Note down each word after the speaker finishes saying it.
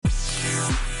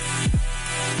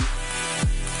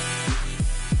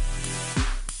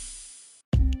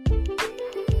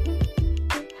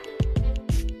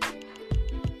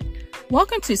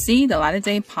Welcome to See the Light of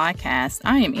Day podcast.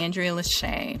 I am Andrea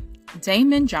Lachey.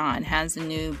 Daymond John has a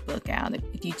new book out.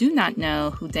 If you do not know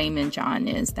who Daymond John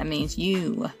is, that means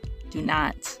you do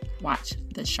not watch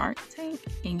the Shark Tank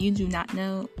and you do not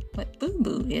know what Boo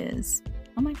Boo is.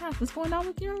 Oh my gosh, what's going on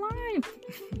with your life?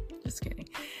 Just kidding.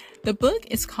 The book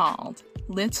is called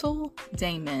Little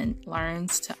Daymond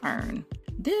Learns to Earn.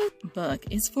 This book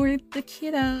is for the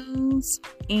kiddos,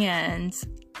 and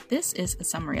this is a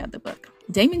summary of the book.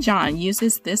 Daymond John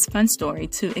uses this fun story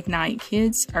to ignite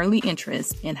kids' early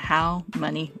interest in how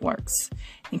money works,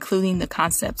 including the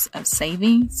concepts of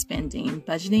saving, spending,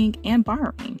 budgeting, and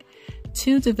borrowing,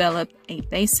 to develop a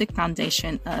basic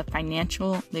foundation of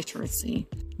financial literacy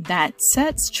that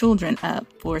sets children up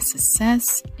for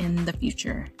success in the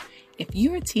future. If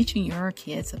you are teaching your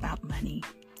kids about money,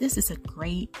 this is a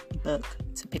great book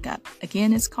to pick up.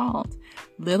 Again, it's called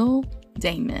Little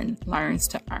Daymond Learns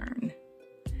to Earn.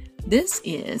 This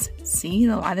is See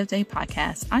the Light of Day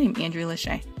podcast. I am Andrea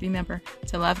Lachey. Remember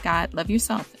to love God, love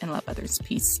yourself, and love others.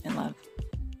 Peace and love.